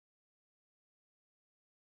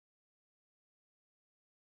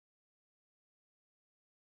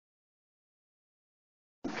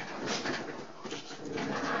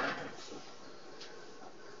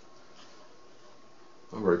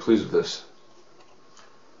I'm very pleased with this.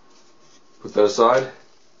 Put that aside.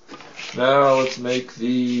 Now let's make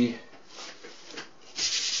the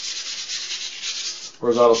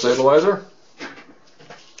horizontal stabilizer.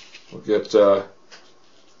 We'll get,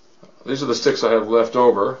 these are the sticks I have left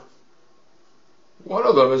over. One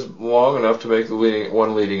of them is long enough to make the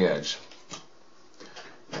one leading edge.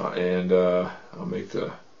 I'll make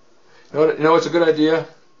the, you know it's a good idea,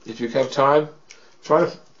 if you have time, try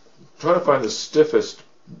to find the stiffest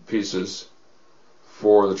pieces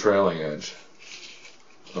for the trailing edge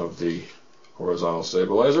of the horizontal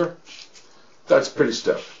stabilizer. That's pretty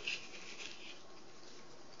stiff.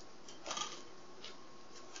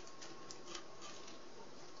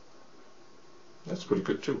 That's pretty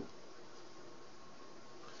good too.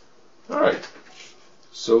 Alright,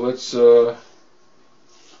 so let's do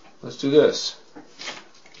this.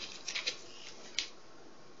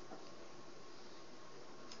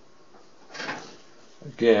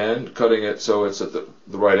 Again, cutting it so it's at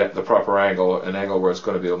the proper angle, an angle where it's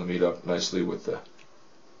going to be able to meet up nicely with the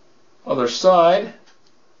other side.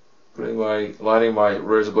 Lining my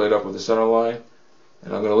razor blade up with the center line,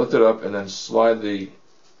 and I'm going to lift it up and then slide the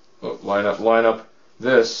line up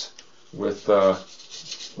this with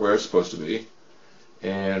where it's supposed to be,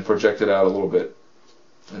 and project it out a little bit,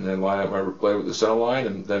 and then line up my blade with the center line,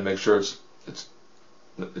 and then make sure it's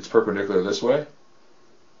perpendicular this way.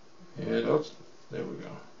 And oops, there we go.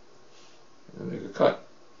 And make a cut.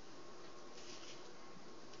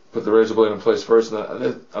 Put the razor blade in place first, and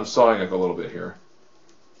then I'm sawing it a little bit here,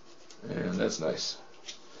 and that's nice.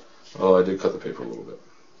 Although I did cut the paper a little bit.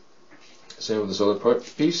 Same with this other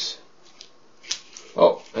piece.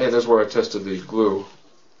 Oh, hey, there's where I tested the glue.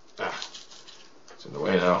 It's in the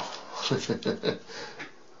way now.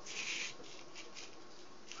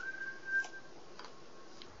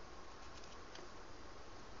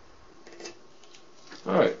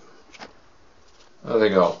 Alright. I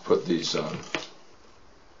think I'll put these on.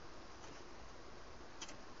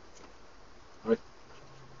 Right.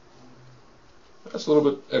 That's a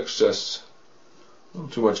little bit excess. A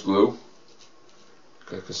little too much glue.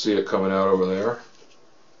 I can see it coming out over there.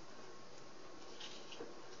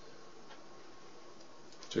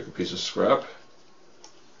 Take a piece of scrap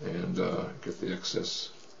and get the excess.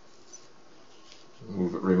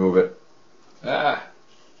 Remove it. I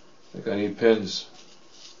think I need pins.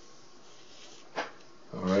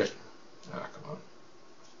 Alright. Come on.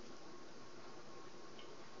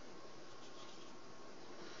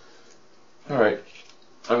 Alright.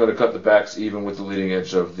 I'm going to cut the backs even with the leading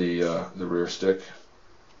edge of the rear stick.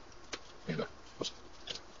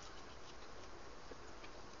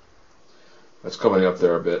 That's coming up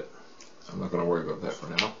there a bit. I'm not going to worry about that for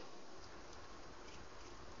now.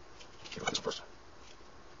 This first.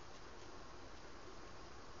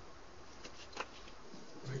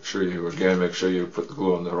 Make sure you put the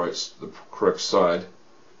glue on the correct side.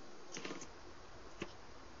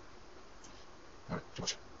 All right, too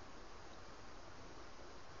much.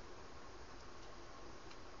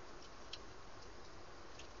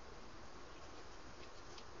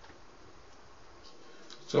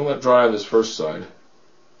 So I'm going to dry on this first side.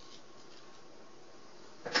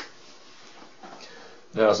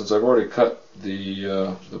 Now, since I've already cut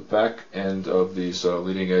the back end of these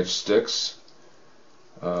leading edge sticks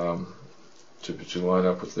to line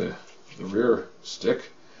up with the rear stick,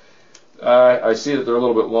 I see that they're a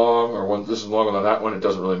little bit long, or this is longer than that one. It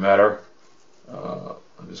doesn't really matter.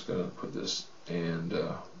 I'm just going to put this and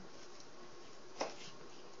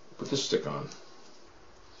put this stick on.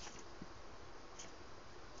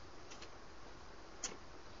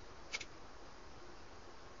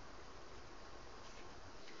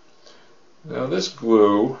 Now this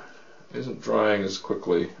glue isn't drying as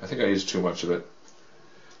quickly. I think I used too much of it.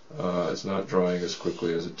 It's not drying as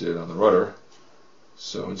quickly as it did on the rudder.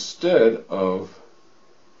 So instead of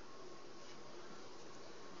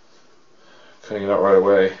cutting it out right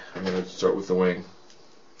away, I'm going to start with the wing.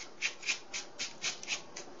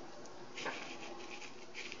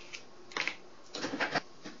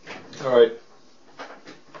 Alright,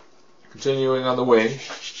 continuing on the wing.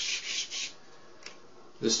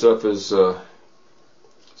 This stuff is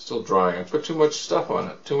still drying. I put too much stuff on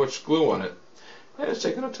it, too much glue on it, and it's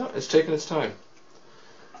taking its time.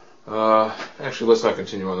 Actually, let's not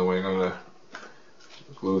continue on the wing. I'm going to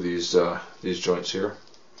glue these joints here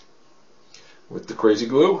with the crazy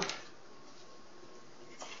glue.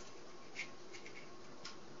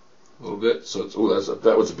 A little bit. So it's,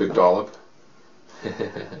 that was a big dollop.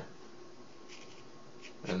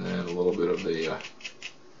 And then a little bit of the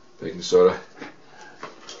baking soda.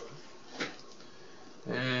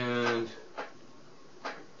 And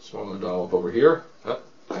smaller dollop over here.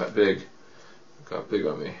 that big. It got big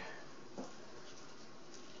on me.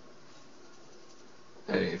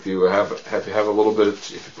 And if you have a little bit of,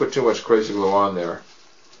 if you put too much crazy glue on there,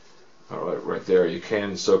 all right there, you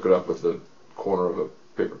can soak it up with the corner of a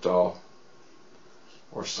paper towel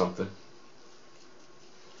or something.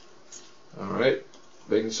 All right,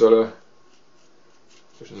 baking soda.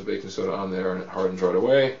 Pushing the baking soda on there, and it hardens right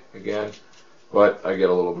away again. But I get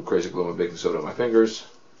a little bit crazy glue and baking soda on my fingers,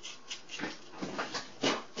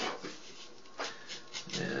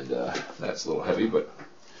 and that's a little heavy. But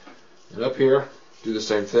and up here, do the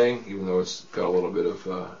same thing, even though it's got a little bit of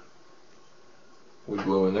wood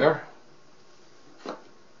glue in there.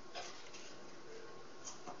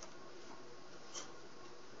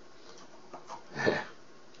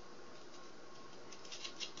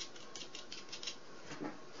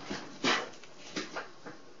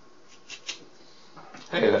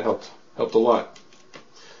 Hey, that helped a lot.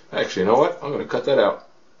 Actually, you know what? I'm going to cut that out.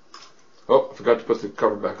 Oh, I forgot to put the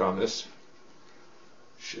cover back on this.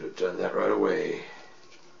 Should have done that right away.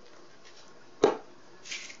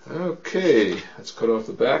 Okay, let's cut off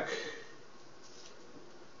the back.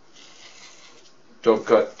 Don't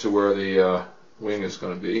cut to where the wing is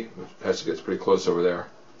going to be. It has to get pretty close over there.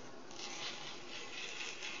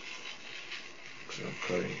 So I'm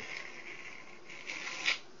cutting.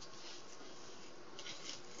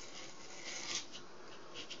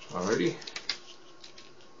 Alrighty.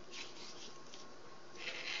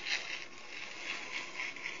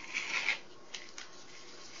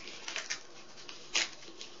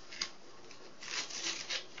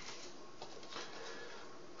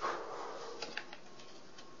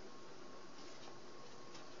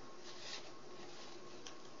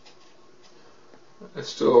 It's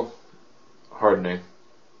still hardening.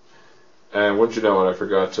 And wouldn't you know it, I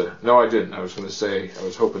forgot to... No, I didn't. I was going to say, I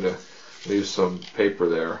was hoping to leave some paper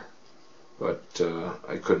there, but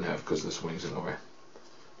I couldn't have because this wing's in the way.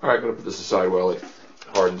 Alright, I'm going to put this aside while it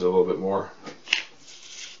hardens a little bit more.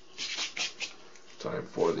 Time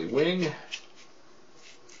for the wing.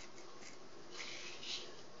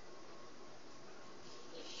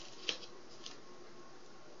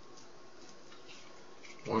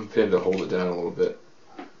 One pin to hold it down a little bit.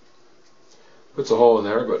 Puts a hole in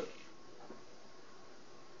there, but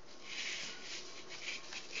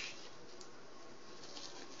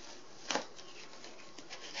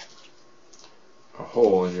a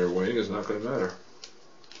hole in your wing is not going to matter.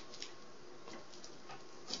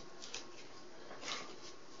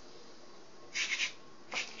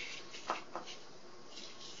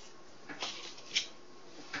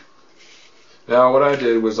 Now what I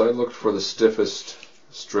did was I looked for the stiffest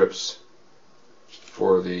strips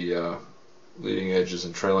for the leading edges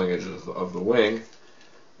and trailing edges of the wing,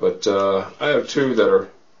 but I have two that are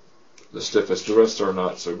the stiffest. The rest are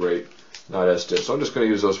not so great, not as stiff. So I'm just going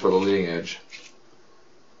to use those for the leading edge.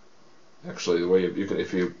 Actually, the way you can,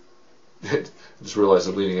 if you just realize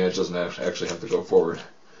the leading edge doesn't actually have to go forward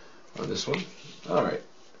on this one. All right.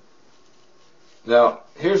 Now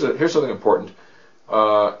here's something important.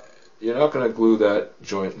 You're not going to glue that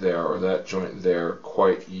joint there or that joint there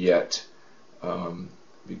quite yet,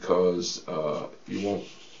 because you won't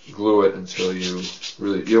glue it until you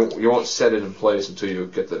won't set it in place until you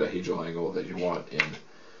get the dihedral angle that you want in.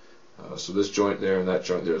 So this joint there and that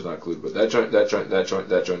joint there is not glued, but that joint, that joint, that joint,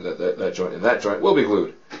 that joint, that joint, and that joint will be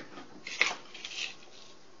glued.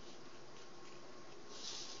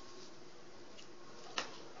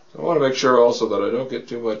 So I want to make sure also that I don't get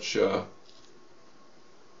too much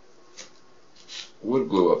wood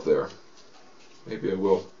glue up there. Maybe I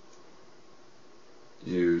will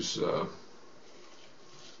use the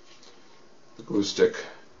glue stick.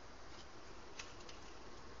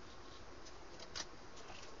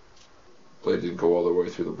 Blade didn't go all the way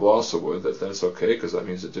through the balsa wood. That's okay, because that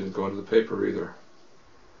means it didn't go into the paper either.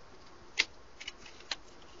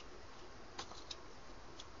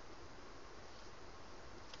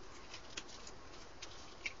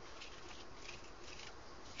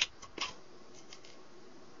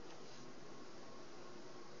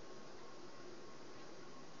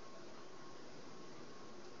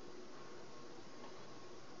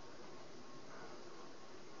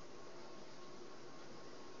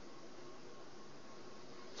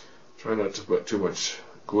 Try not to put too much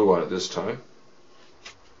glue on it this time.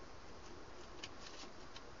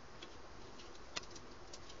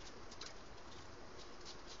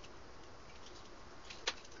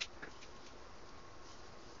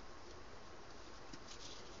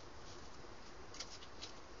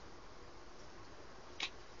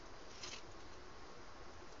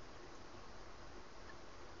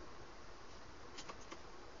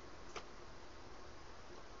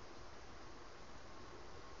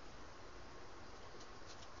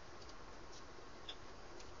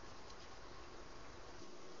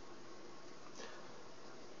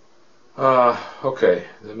 Okay,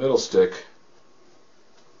 the middle stick,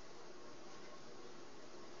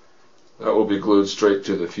 that will be glued straight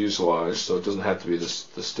to the fuselage, so it doesn't have to be the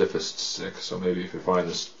stiffest stick. So maybe if you find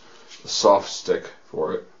the soft stick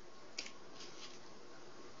for it.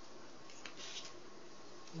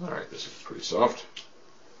 Alright, this is pretty soft.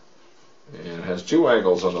 And it has two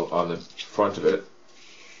angles on the front of it.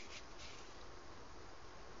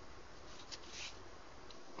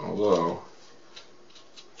 Although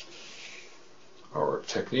our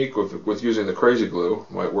technique with using the crazy glue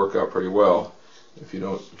might work out pretty well if you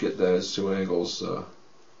don't get those two angles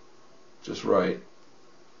just right.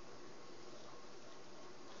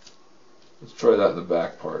 Let's try that in the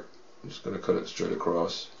back part. I'm just going to cut it straight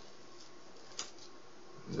across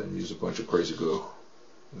and then use a bunch of crazy glue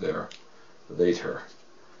there. Later.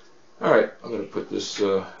 Alright, I'm going to put this,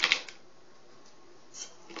 glue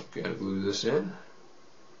this in.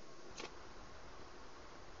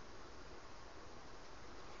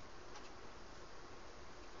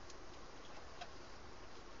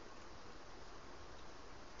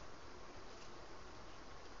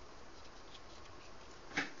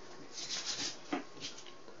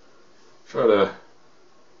 Try to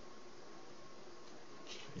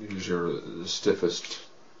use the stiffest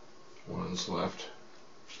ones left.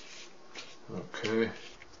 Okay.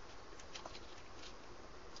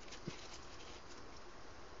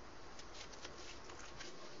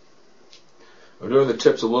 I'm doing the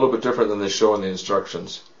tips a little bit different than they show in the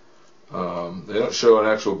instructions. They don't show an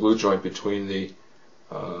actual glue joint between the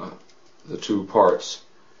two parts,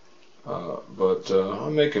 but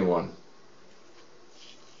I'm making one.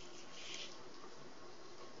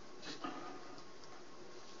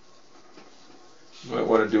 You might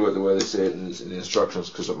want to do it the way they say it in the instructions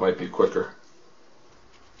because it might be quicker.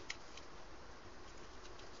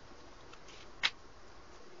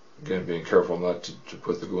 Again, being careful not to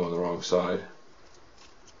put the glue on the wrong side.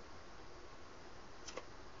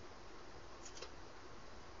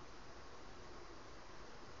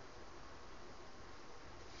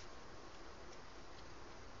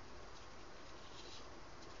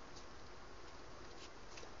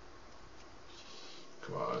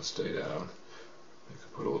 Come on, stay down. I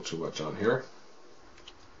could put a little too much on here.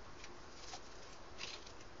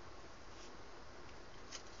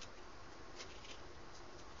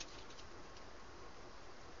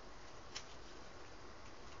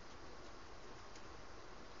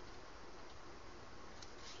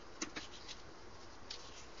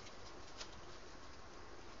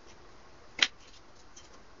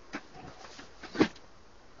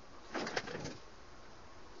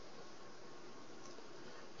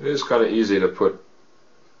 It is kind of easy to put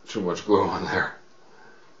too much glue on there.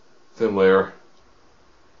 Thin layer.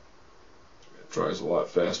 It dries a lot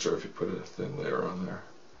faster if you put a thin layer on there.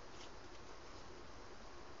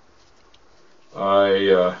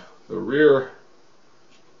 The rear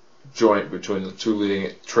joint between the two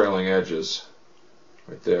trailing edges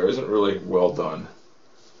right there isn't really well done.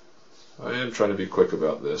 I am trying to be quick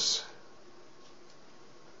about this.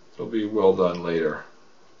 It'll be well done later.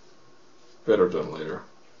 Better done later.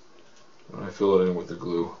 When I fill it in with the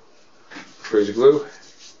glue. Crazy glue.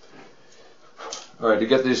 Alright, to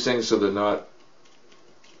get these things so they're not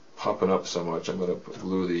popping up so much, I'm going to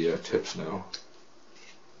glue the tips now.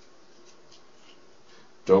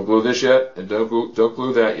 Don't glue this yet, and don't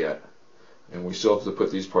glue that yet. And we still have to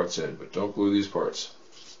put these parts in, but don't glue these parts.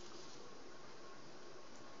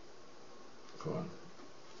 Come on.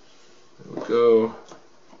 There we go.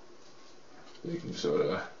 Baking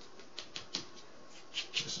soda.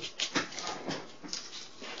 This is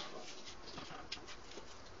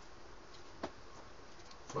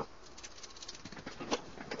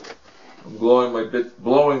I'm blowing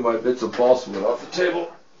my bits of balsa wood off the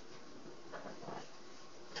table.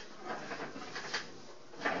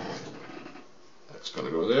 That's going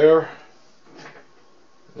to go there.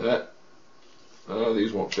 That.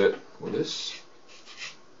 These won't fit with this.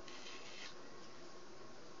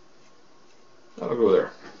 That'll go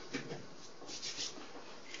there.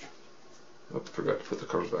 Oh, forgot to put the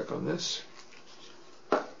cover back on this.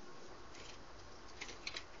 I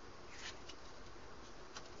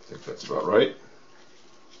think that's about right.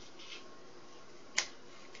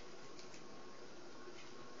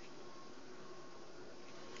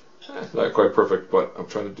 Not quite perfect, but I'm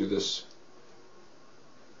trying to do this.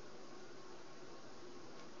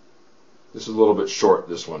 This is a little bit short,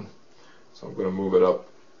 this one. So I'm going to move it up.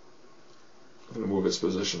 I'm going to move its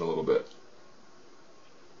position a little bit.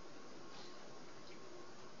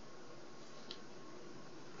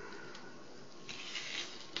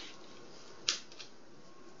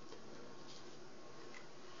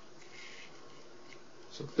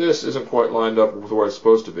 So this isn't quite lined up with where it's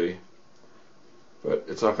supposed to be, but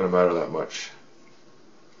it's not going to matter that much.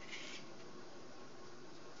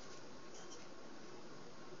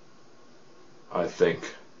 I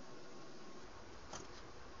think.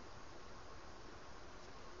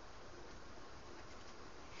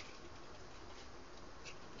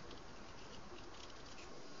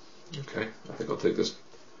 Okay, I think I'll take this.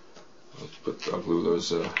 I'll glue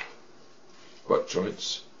those butt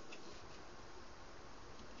joints.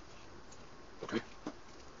 Okay.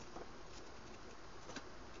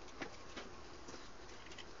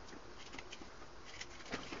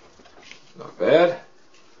 Not bad.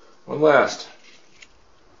 One last.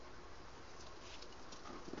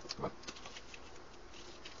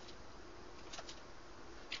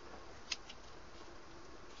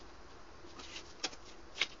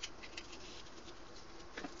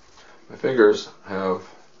 My fingers have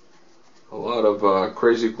a lot of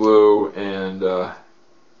crazy glue and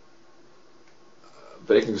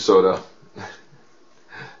baking soda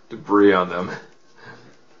debris on them.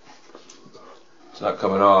 It's not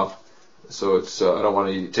coming off, so it's I don't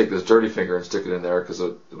want to take this dirty finger and stick it in there because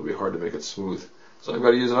it'll be hard to make it smooth. So I've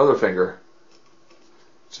got to use another finger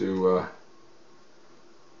to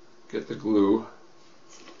get the glue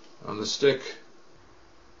on the stick.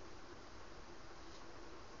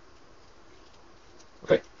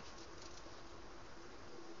 Okay.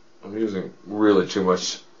 I'm using really too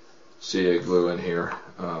much CA glue in here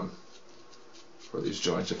for these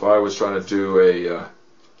joints. If I was trying to do a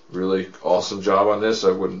really awesome job on this,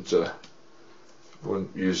 I wouldn't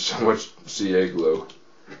use so much CA glue.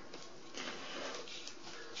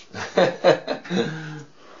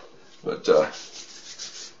 But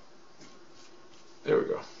there we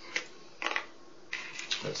go.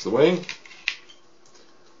 That's the wing.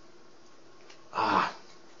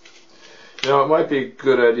 You know, it might be a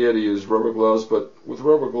good idea to use rubber gloves, but with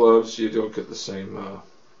rubber gloves you don't get the same.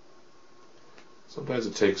 Sometimes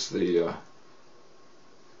it takes the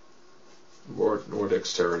more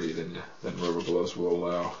dexterity than rubber gloves will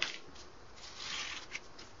allow.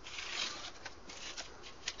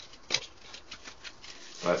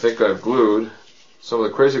 I think I've glued. Some of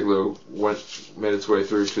the crazy glue made its way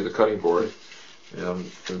through to the cutting board, and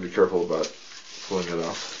I'm going to be careful about pulling it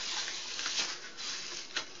off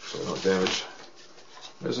so I don't damage.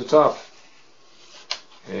 There's the top,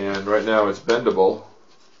 and right now it's bendable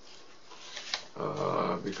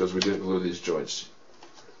because we didn't glue these joints.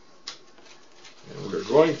 And we're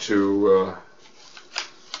going to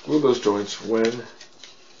glue those joints when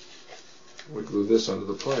we glue this onto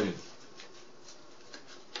the plane.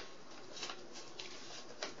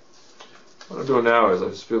 What I'm doing now is I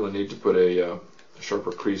just feel the need to put a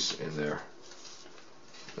sharper crease in there.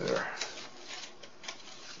 There.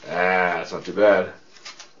 That's not too bad.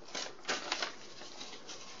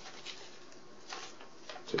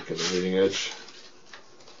 Taking the leading edge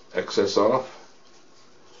excess off.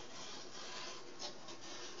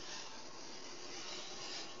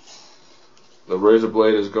 The razor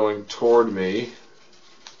blade is going toward me,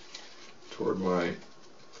 toward my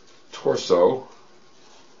torso,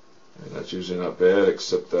 and that's usually not bad,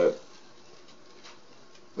 except that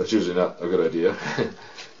that's usually not a good idea,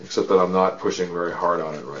 except that I'm not pushing very hard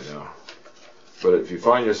on it right now. But if you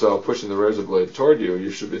find yourself pushing the razor blade toward you, you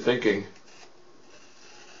should be thinking,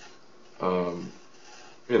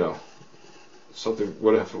 you know, something.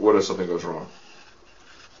 What if something goes wrong?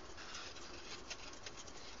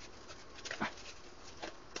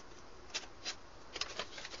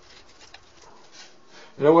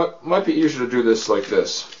 You know what? Might be easier to do this like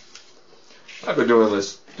this. I've been doing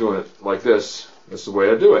it like this. That's the way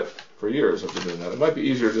I do it for years. I've been doing that. It might be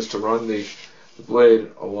easier just to run the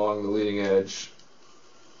blade along the leading edge.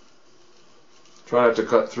 Try not to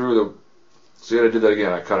cut through the. See, I did that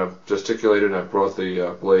again. I kind of gesticulated and I brought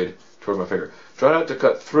the blade toward my finger. Try not to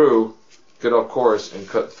cut through, get off course, and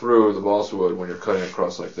cut through the balsa wood when you're cutting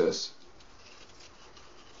across like this.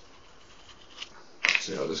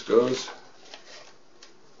 See how this goes?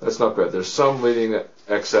 That's not bad. There's some leading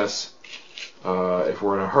excess. If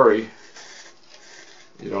we're in a hurry,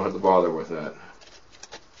 you don't have to bother with that.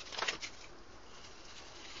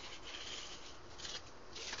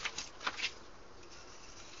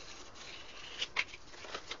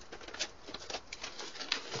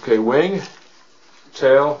 Okay, wing,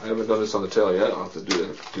 tail. I haven't done this on the tail yet. I'll have to do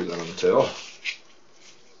that on the tail.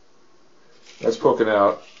 That's poking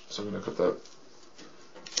out, so I'm going to cut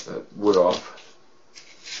that wood off.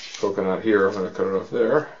 Poking out here, I'm going to cut it off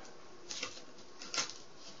there.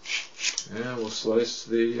 And we'll slice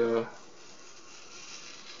the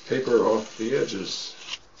paper off the edges.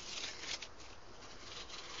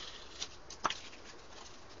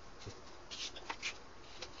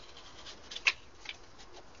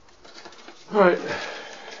 Alright.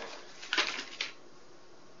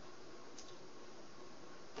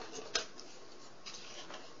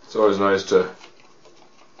 It's always nice to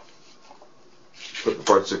put the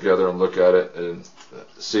parts together and look at it and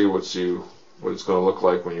see what it's going to look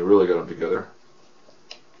like when you really get them together.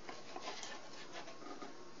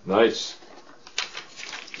 Nice.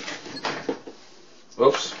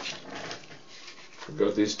 Oops.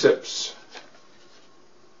 Forgot these tips.